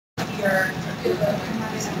Hello.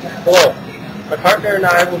 My partner and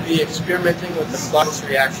I will be experimenting with the flux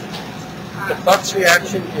reaction. The flux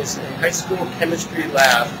reaction is a high school chemistry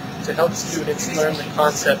lab to help students learn the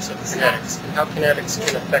concepts of kinetics and how kinetics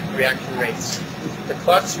can affect reaction rates. The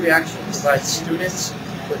flux reaction provides students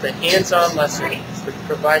with a hands-on lesson which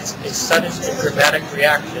provides a sudden and dramatic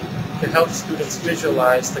reaction to help students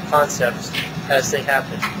visualize the concepts as they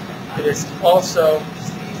happen. It is also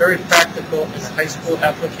very practical in a high school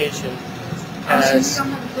application as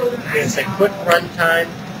there's a quick run time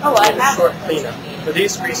and a short cleanup. For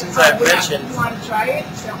these reasons I've mentioned,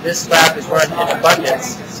 this lab is run in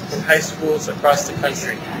abundance in high schools across the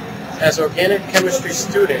country. As organic chemistry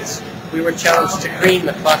students, we were challenged to green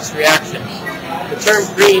the flux reaction. The term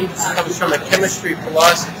green comes from a chemistry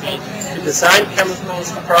philosophy to design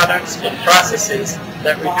chemicals, products, and processes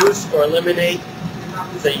that reduce or eliminate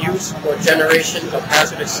the use or generation of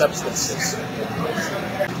hazardous substances.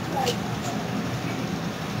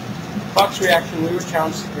 The flux reaction we were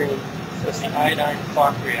challenged to green was the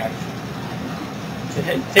iodine-clock reaction.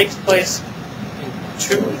 It takes place in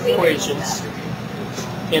two equations.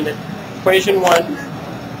 In equation 1,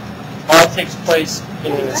 all takes place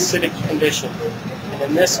in an acidic condition, and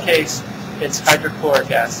in this case, it's hydrochloric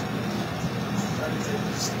acid.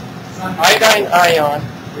 Iodine ion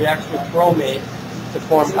reacts with bromate to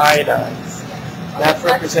form iodine. That's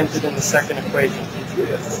represented in the second equation.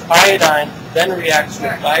 Iodine then reacts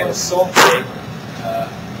with thiosulfate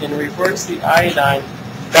and reverts the iodine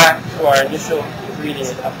back to our initial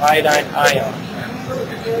ingredient of iodine ion.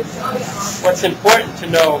 What's important to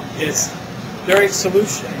know is during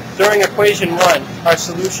equation 1, our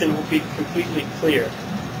solution will be completely clear.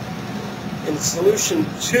 In solution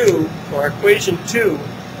 2, or equation 2,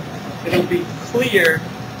 it will be clear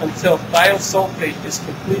until thiosulfate is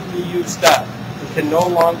completely used up and can no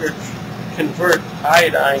longer convert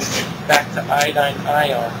iodine back to iodine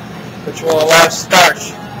ion, which will allow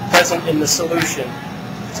starch present in the solution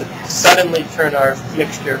to suddenly turn our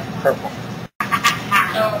mixture purple.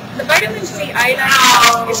 The vitamin C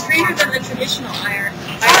iodine is greener than the traditional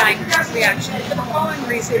iodine reaction for the following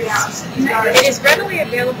reasons. It is readily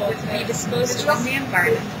available to be disposed to in the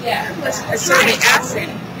environment. Ascorbic acid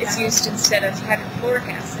is used instead of hydrochloric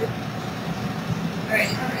acid.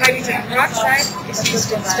 Hydrogen peroxide is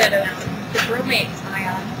used instead of the bromate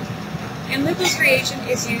ion. And Lippo's reagent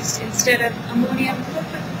is used instead of ammonium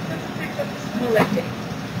molybdenate.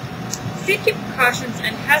 Safety precautions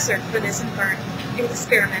and hazard for this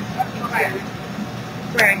experiment include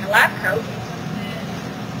wearing a lab coat,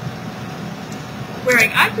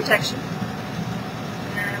 wearing eye protection,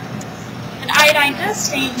 and iodine does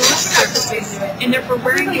stain most surfaces, and therefore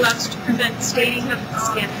wearing gloves to prevent staining of the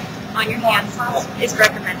skin on your hands is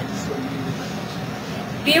recommended.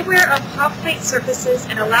 Be aware of hot plate surfaces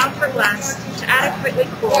and allow for glass to adequately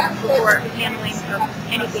cool before handling of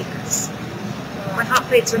any beakers. When hot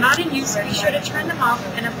plates are not in use, be sure to turn them off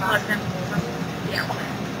and unplug them from the outlet.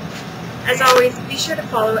 As always, be sure to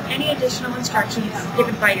follow any additional instructions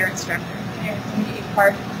given by your instructor.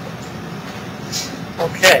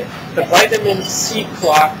 Okay, the vitamin C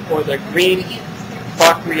clock, or the green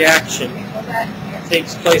clock reaction,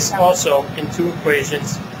 takes place also in two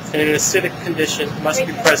equations, and an acidic condition must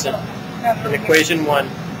be present in equation 1,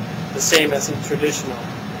 the same as in traditional.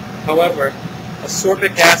 However,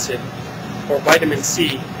 ascorbic acid, or vitamin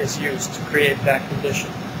C, is used to create that condition.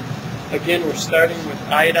 Again, we're starting with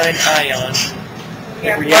iodine ion.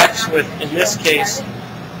 It reacts with, in this case,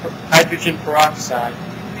 hydrogen peroxide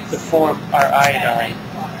to form our iodine,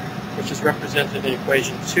 which is represented in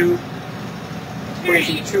equation 2.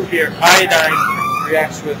 Equation 2 here, iodine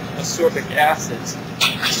reacts with ascorbic acids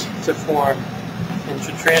to form and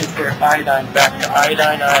to transfer iodine back to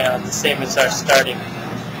iodine ion, the same as our starting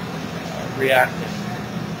reactant.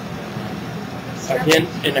 Again,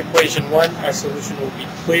 in equation 1, our solution will be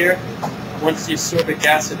clear. Once the ascorbic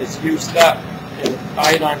acid is used up and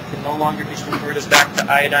iodine can no longer be converted back to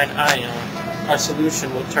iodine ion, our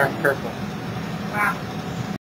solution will turn purple. Wow.